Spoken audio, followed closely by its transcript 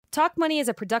Talk Money is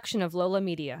a production of Lola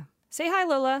Media. Say hi,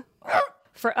 Lola.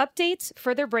 For updates,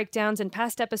 further breakdowns, and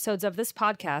past episodes of this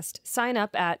podcast, sign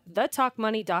up at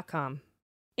thetalkmoney.com.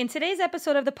 In today's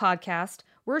episode of the podcast,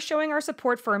 we're showing our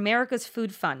support for America's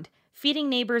Food Fund, Feeding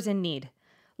Neighbors in Need.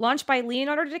 Launched by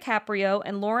Leonardo DiCaprio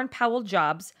and Lauren Powell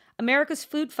Jobs, America's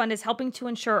Food Fund is helping to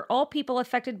ensure all people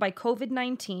affected by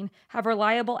COVID-19 have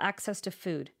reliable access to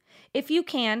food. If you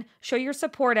can, show your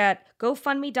support at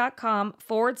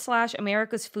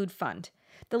gofundme.com/America's Food Fund.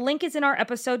 The link is in our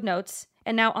episode notes,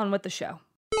 and now on with the show.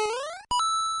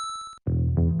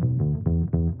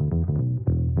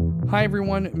 Hi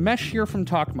everyone, Mesh here from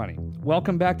Talk Money.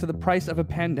 Welcome back to The Price of a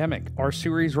Pandemic, our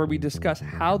series where we discuss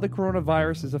how the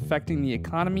coronavirus is affecting the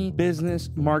economy, business,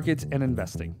 markets, and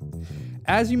investing.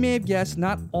 As you may have guessed,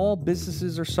 not all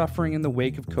businesses are suffering in the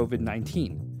wake of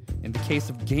COVID-19. In the case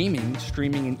of gaming,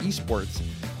 streaming, and esports,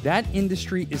 that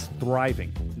industry is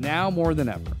thriving, now more than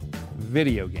ever.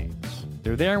 Video games.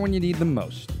 They're there when you need them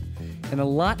most. And a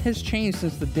lot has changed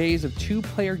since the days of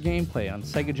two-player gameplay on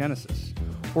Sega Genesis,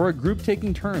 or a group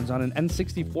taking turns on an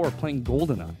N64 playing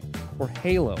GoldenEye, or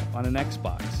Halo on an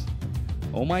Xbox.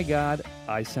 Oh my god,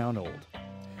 I sound old.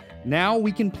 Now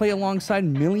we can play alongside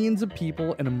millions of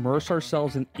people and immerse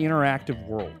ourselves in interactive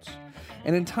worlds.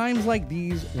 And in times like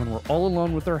these, when we're all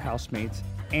alone with our housemates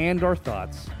and our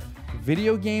thoughts,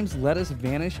 video games let us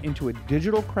vanish into a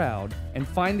digital crowd and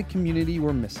find the community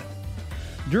we're missing.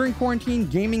 During quarantine,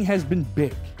 gaming has been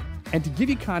big. And to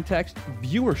give you context,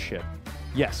 viewership,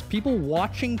 yes, people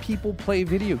watching people play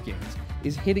video games,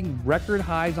 is hitting record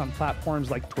highs on platforms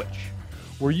like Twitch,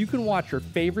 where you can watch your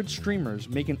favorite streamers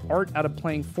making art out of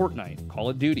playing Fortnite,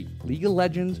 Call of Duty, League of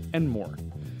Legends, and more.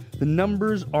 The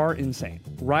numbers are insane.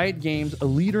 Riot Games, a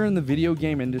leader in the video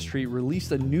game industry,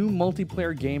 released a new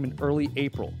multiplayer game in early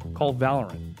April called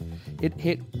Valorant. It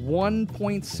hit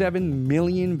 1.7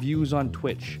 million views on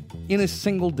Twitch in a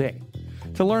single day.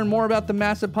 To learn more about the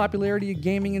massive popularity of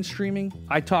gaming and streaming,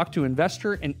 I talked to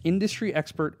investor and industry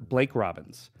expert Blake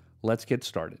Robbins. Let's get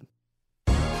started.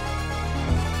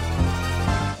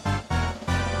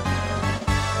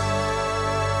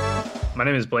 My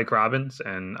name is Blake Robbins,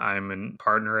 and I'm a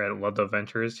partner at Ludlow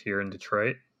Ventures here in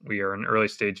Detroit. We are an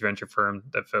early-stage venture firm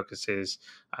that focuses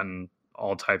on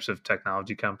all types of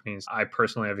technology companies. I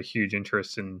personally have a huge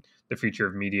interest in the future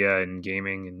of media and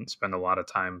gaming and spend a lot of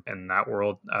time in that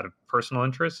world out of personal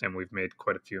interest, and we've made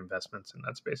quite a few investments in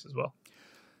that space as well.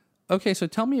 Okay, so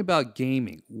tell me about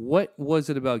gaming. What was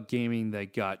it about gaming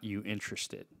that got you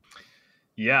interested?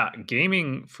 Yeah,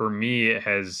 gaming for me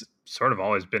has sort of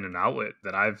always been an outlet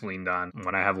that I've leaned on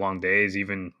when I have long days.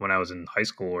 Even when I was in high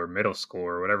school or middle school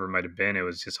or whatever it might have been, it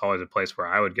was just always a place where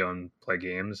I would go and play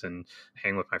games and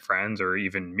hang with my friends or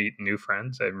even meet new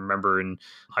friends. I remember in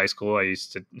high school, I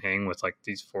used to hang with like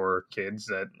these 4 kids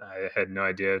that I had no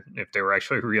idea if they were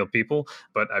actually real people,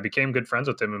 but I became good friends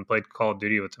with them and played Call of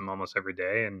Duty with them almost every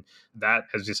day. And that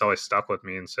has just always stuck with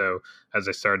me. And so as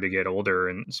I started to get older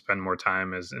and spend more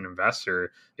time as an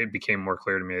investor, it became more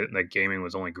clear to me that gaming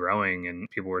was only growing and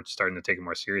people were starting to take it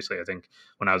more seriously. I think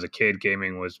when I was a kid,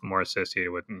 gaming was more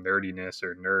associated with nerdiness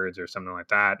or nerds or something like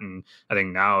that. And I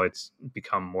think now it's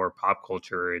become more pop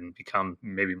culture and become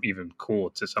maybe even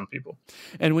cool to some people.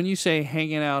 And when you say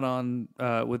hanging out on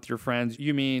with your friends,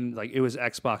 you mean like it was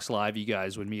Xbox Live you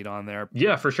guys would meet on there?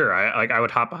 Yeah, for sure. I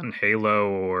would hop on Halo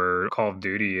or Call of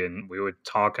Duty and we would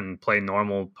talk and play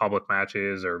normal public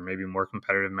matches or maybe more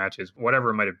competitive matches, whatever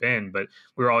it might have been. But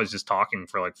we were always just talking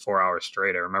for like 4 hours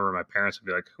straight. I remember my parents would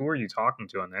be like, "Who are you talking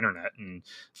to on the internet?" And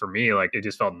for me, like it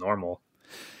just felt normal.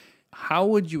 How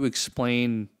would you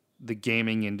explain the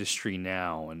gaming industry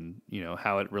now and, you know,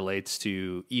 how it relates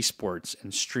to esports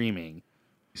and streaming?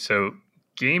 So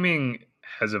gaming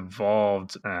has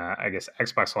evolved. I guess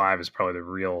Xbox Live is probably the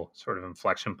real sort of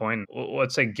inflection point.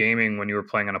 Let's say gaming when you were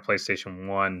playing on a PlayStation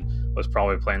 1 was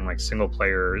probably playing like single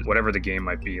player, whatever the game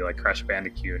might be, like Crash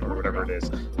Bandicoot or whatever it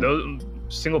is. Those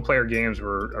single player games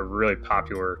were a really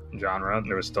popular genre.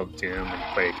 There was still Doom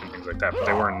and Quake and things like that, but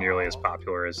they weren't nearly as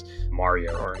popular as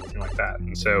Mario or anything like that.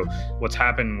 And so what's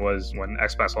happened was when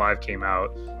Xbox Live came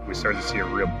out, we started to see a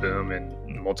real boom in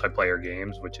multiplayer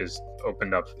games, which has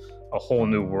opened up a whole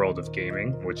new world of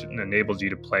gaming, which enables you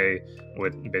to play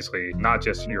with basically not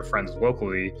just your friends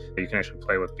locally, but you can actually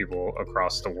play with people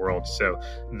across the world. So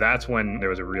that's when there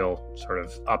was a real sort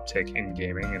of uptick in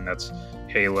gaming, and that's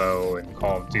Halo and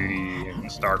Call of Duty and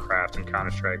StarCraft and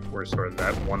Counter-Strike were sort of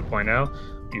that 1.0.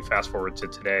 you fast forward to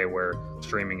today where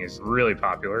streaming is really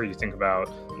popular. You think about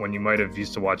when you might have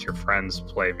used to watch your friends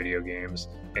play video games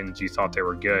and you thought they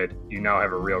were good, you now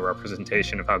have a real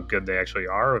representation of how good they actually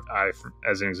are. I,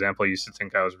 as an example, used to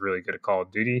think I was really good at Call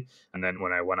of Duty. And then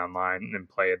when I went online and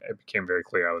played, it became very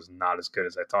clear I was not as good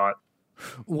as I thought.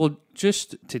 Well,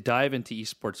 just to dive into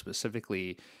esports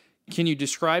specifically, can you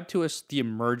describe to us the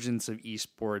emergence of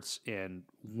esports and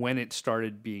when it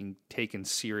started being taken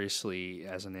seriously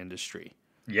as an industry?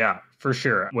 Yeah, for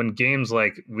sure. When games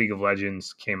like League of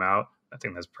Legends came out, I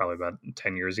think that's probably about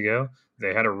 10 years ago,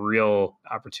 they had a real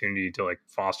opportunity to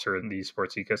foster the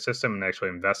esports ecosystem and actually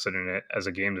invested in it as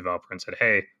a game developer and said,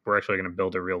 hey, we're actually going to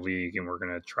build a real league and we're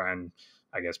going to try and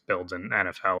build an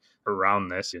NFL around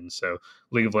this. And so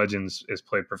League of Legends is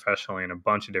played professionally in a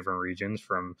bunch of different regions,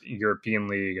 from European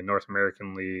League, a North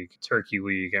American League, Turkey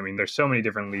League. I mean, there's so many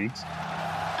different leagues.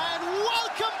 And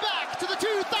welcome back to the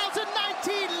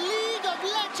 2019 League of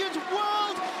Legends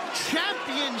World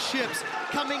Championships.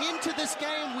 Coming into this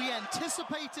game, we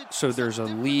anticipated... So there's a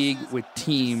league with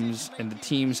teams, and the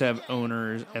teams have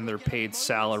owners, and they're paid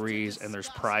salaries, and there's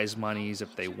prize monies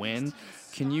if they win.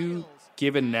 Can you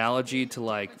give an analogy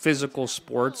to physical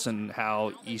sports and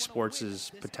how esports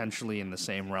is potentially in the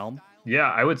same realm? Yeah,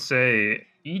 I would say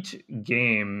each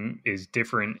game is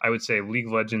different. I would say League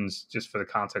of Legends, just for the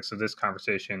context of this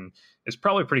conversation, is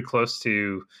probably pretty close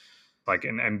to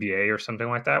an NBA or something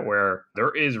like that, where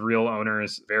there is real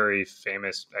owners, very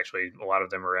famous. Actually, a lot of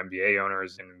them are NBA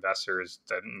owners and investors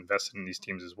that invested in these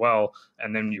teams as well.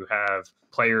 And then you have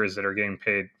players that are getting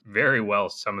paid very well.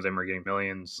 Some of them are getting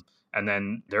millions. And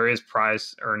then there is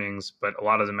prize earnings, but a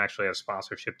lot of them actually have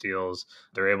sponsorship deals.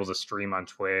 They're able to stream on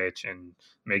Twitch and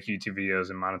make YouTube videos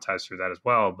and monetize through that as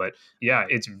well. But yeah,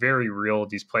 it's very real.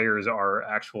 These players are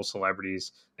actual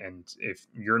celebrities. And if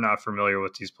you're not familiar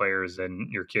with these players, then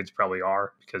your kids probably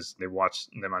are, because they watch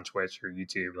them on Twitch or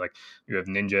YouTube. You have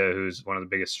Ninja, who's one of the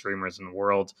biggest streamers in the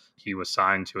world. He was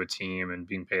signed to a team and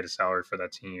being paid a salary for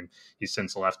that team. He's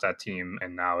since left that team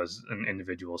and now is an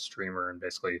individual streamer and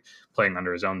basically playing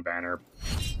under his own banner.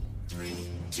 3,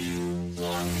 2,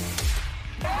 1.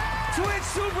 Twitch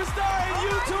superstar and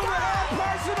YouTuber and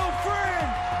personal friend.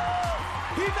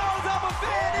 He knows I'm a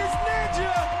fan. It's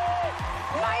Ninja.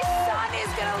 My son is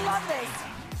gonna love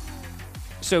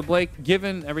this. So, Blake,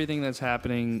 given everything that's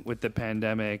happening with the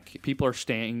pandemic, people are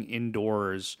staying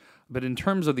indoors. But in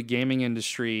terms of the gaming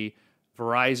industry,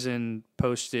 Verizon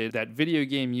posted that video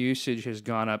game usage has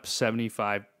gone up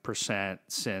 75%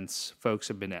 since folks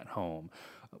have been at home.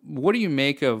 What do you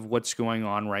make of what's going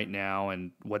on right now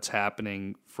and what's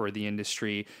happening for the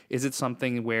industry? Is it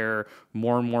something where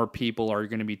more and more people are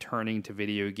going to be turning to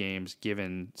video games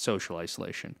given social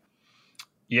isolation?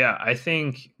 Yeah, I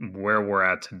think where we're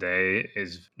at today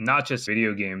is not just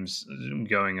video games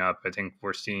going up. I think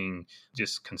we're seeing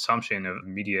just consumption of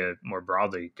media more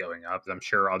broadly going up. I'm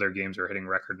sure other games are hitting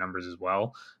record numbers as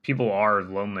well. People are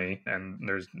lonely, and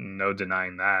there's no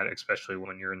denying that, especially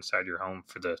when you're inside your home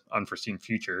for the unforeseen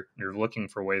future. You're looking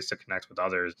for ways to connect with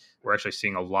others. We're actually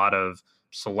seeing a lot of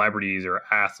celebrities or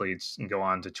athletes go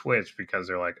on to Twitch because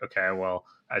they're like, okay, well,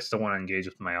 I still want to engage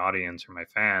with my audience or my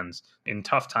fans. In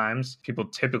tough times, people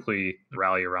typically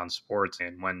rally around sports.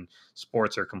 And when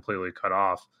sports are completely cut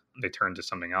off, they turn to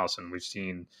something else. And we've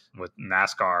seen with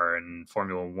NASCAR and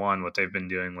Formula One, what they've been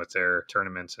doing with their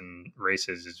tournaments and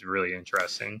races is really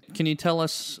interesting. Can you tell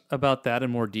us about that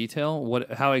in more detail?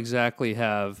 How exactly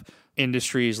have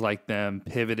industries like them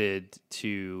pivoted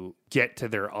to get to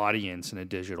their audience in a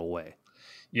digital way?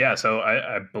 Yeah, so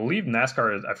I believe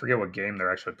NASCAR, I forget what game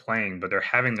they're actually playing, but they're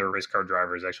having their race car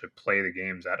drivers actually play the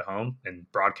games at home and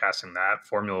broadcasting that.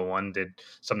 Formula One did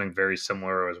something very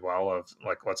similar as well, of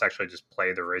let's actually just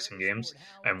play the racing games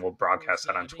and we'll broadcast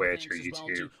that on Twitch or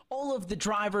YouTube. All of the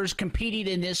drivers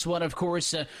competing in this one, of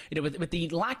course, with the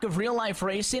lack of real life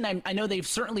racing, I know they've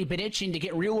certainly been itching to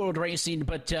get real world racing,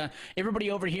 but everybody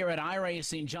over here at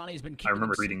iRacing, Johnny's been keeping I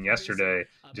remember reading yesterday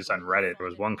just on Reddit, there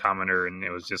was one commenter and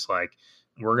it was just like,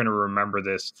 we're going to remember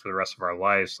this for the rest of our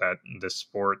lives, that this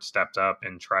sport stepped up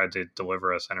and tried to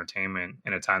deliver us entertainment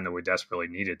in a time that we desperately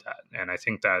needed that. And I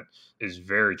think that is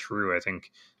very true. I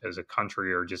think as a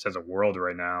country or just as a world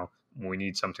right now, we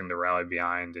need something to rally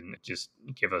behind and just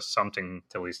give us something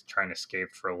to at least try and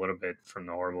escape for a little bit from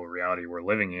the horrible reality we're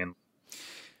living in.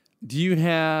 Do you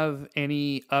have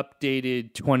any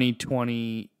updated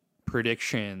 2020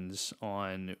 predictions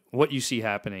on what you see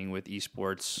happening with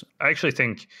esports? I actually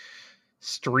think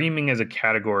streaming as a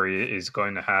category is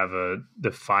going to have a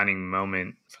defining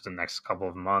moment for the next couple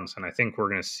of months. And I think we're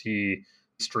going to see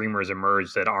streamers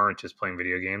emerge that aren't just playing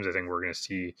video games. I think we're going to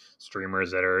see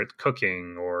streamers that are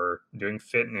cooking or doing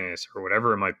fitness or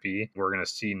whatever it might be. We're going to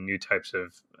see new types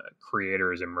of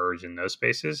creators emerge in those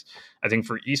spaces. I think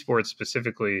for esports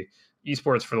specifically,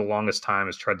 esports for the longest time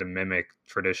has tried to mimic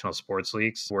traditional sports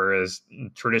leagues, whereas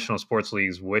traditional sports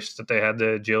leagues wish that they had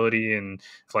the agility and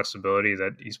flexibility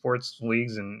that esports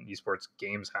leagues and esports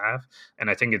games have. And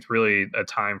I think it's really a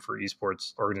time for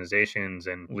esports organizations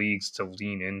and leagues to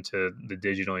lean into the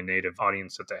digitally native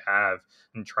audience that they have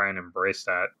and try and embrace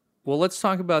that. Well, let's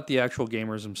talk about the actual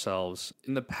gamers themselves.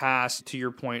 In the past, to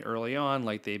your point early on,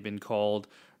 like they've been called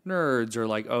nerds or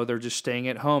like, oh, they're just staying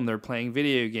at home, they're playing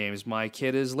video games, my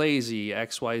kid is lazy,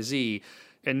 XYZ.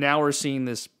 And now we're seeing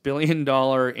this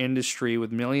billion-dollar industry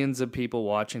with millions of people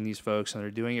watching these folks, and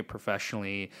they're doing it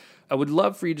professionally. I would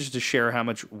love for you just to share how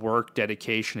much work,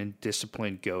 dedication, and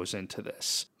discipline goes into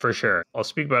this. For sure. I'll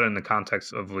speak about it in the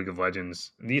context of League of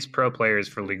Legends. These pro players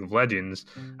for League of Legends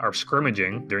are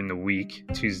scrimmaging during the week,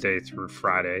 Tuesday through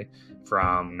Friday,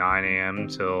 from 9 a.m.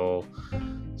 till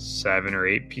 7 or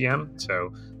 8 p.m.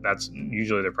 So that's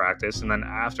usually their practice. And then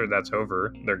after that's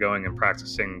over, they're going and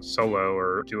practicing solo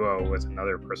or duo with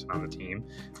another person on the team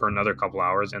for another couple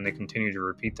hours, and they continue to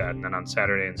repeat that. And then on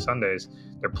Saturday and Sundays,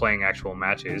 they're playing actual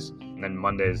matches. And then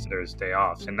Mondays, there's day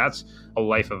off. And that's a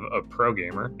life of a pro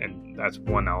gamer, and that's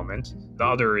one element. The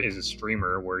other is a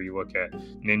streamer, where you look at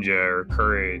Ninja or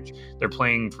Courage. They're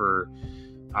playing for,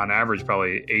 on average,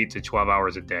 probably 8 to 12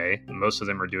 hours a day. Most of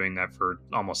them are doing that for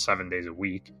almost 7 days a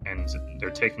week. And they're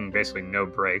taking basically no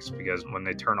breaks, because when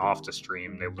they turn off the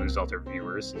stream, they lose all their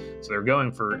viewers. So they're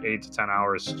going for 8 to 10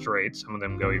 hours straight. Some of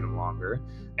them go even longer.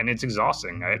 And it's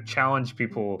exhausting. I challenge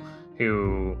people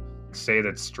who say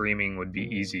that streaming would be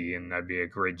easy and that'd be a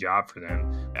great job for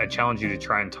them. I challenge you to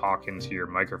try and talk into your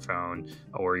microphone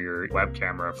or your web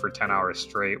camera for 10 hours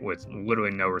straight with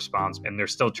literally no response, and they're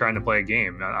still trying to play a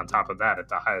game on top of that at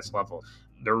the highest level.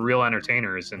 They're real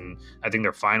entertainers, and I think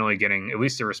they're finally getting at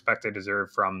least the respect they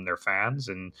deserve from their fans,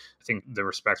 and I think the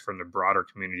respect from the broader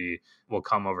community will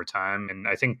come over time. And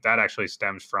I think that actually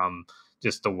stems from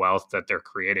just the wealth that they're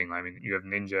creating. I mean, you have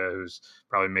Ninja, who's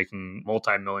probably making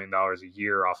multi-million dollars a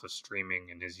year off of streaming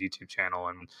in his YouTube channel.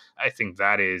 And I think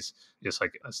that is just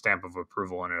like a stamp of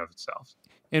approval in and of itself.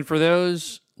 And for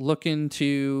those looking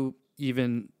to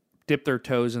even dip their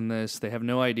toes in this, they have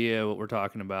no idea what we're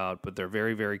talking about, but they're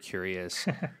very, very curious.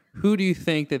 Who do you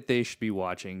think that they should be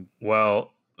watching?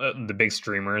 Well, the big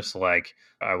streamers, like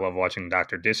I love watching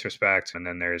Dr. Disrespect, and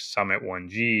then there's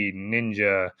Summit1G,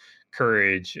 Ninja,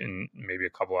 Courage, and maybe a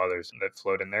couple others that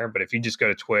float in there. But if you just go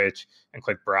to Twitch and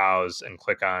click browse and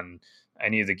click on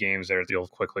any of the games there, you'll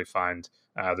quickly find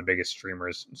the biggest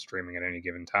streamers streaming at any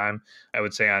given time. I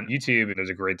would say on YouTube, there's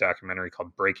a great documentary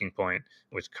called Breaking Point,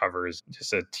 which covers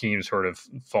just a team sort of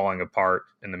falling apart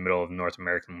in the middle of North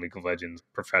American League of Legends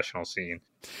professional scene.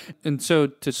 And so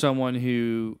to someone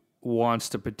who wants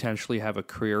to potentially have a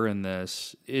career in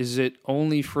this, is it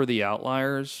only for the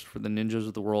outliers, for the Ninjas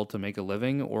of the world to make a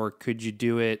living, or could you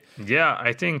do it? Yeah,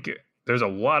 I think there's a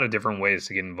lot of different ways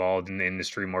to get involved in the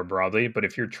industry more broadly. But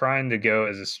if you're trying to go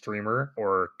as a streamer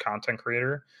or content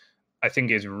creator, I think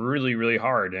it's really, really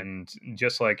hard. And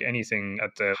just like anything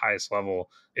at the highest level,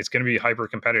 it's going to be hyper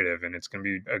competitive and it's going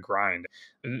to be a grind.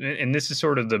 And this is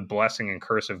sort of the blessing and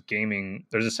curse of gaming.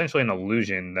 There's essentially an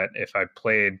illusion that if I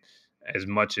played as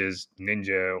much as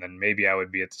Ninja, then maybe I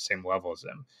would be at the same level as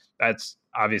them. That's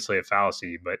obviously a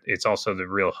fallacy, but it's also the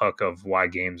real hook of why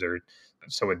games are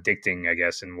so addicting, I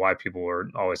guess, and why people are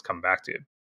always come back to it.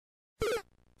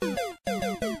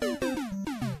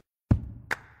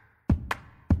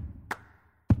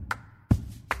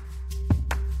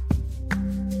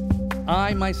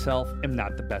 I myself am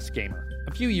not the best gamer.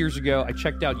 A few years ago, I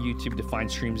checked out YouTube to find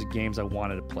streams of games I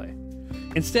wanted to play.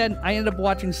 Instead, I ended up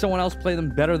watching someone else play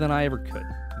them better than I ever could.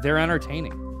 They're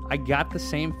entertaining. I got the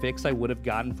same fix I would have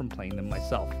gotten from playing them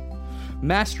myself.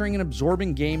 Mastering an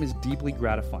absorbing game is deeply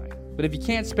gratifying, but if you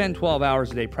can't spend 12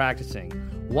 hours a day practicing,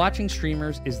 watching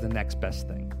streamers is the next best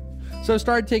thing. So I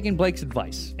started taking Blake's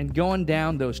advice and going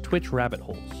down those Twitch rabbit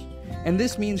holes. And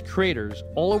this means creators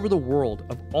all over the world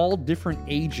of all different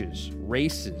ages,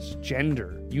 races,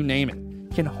 gender, you name it,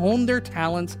 can hone their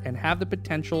talents and have the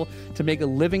potential to make a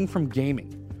living from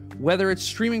gaming. Whether it's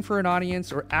streaming for an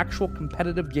audience or actual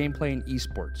competitive gameplay in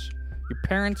esports, your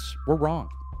parents were wrong.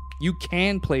 You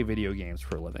can play video games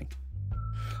for a living.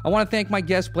 I want to thank my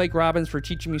guest, Blake Robbins, for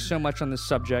teaching me so much on this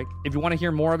subject. If you want to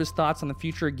hear more of his thoughts on the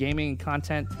future of gaming and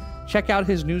content, check out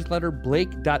his newsletter,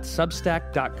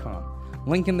 blake.substack.com.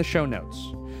 Link in the show notes.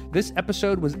 This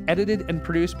episode was edited and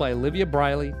produced by Olivia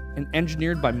Briley and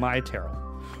engineered by Maya Terrell.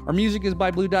 Our music is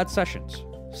by Blue Dot Sessions.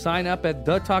 Sign up at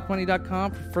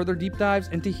thetalkmoney.com for further deep dives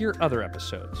and to hear other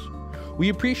episodes. We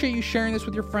appreciate you sharing this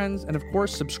with your friends and, of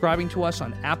course, subscribing to us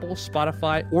on Apple,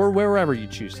 Spotify, or wherever you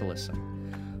choose to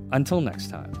listen. Until next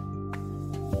time.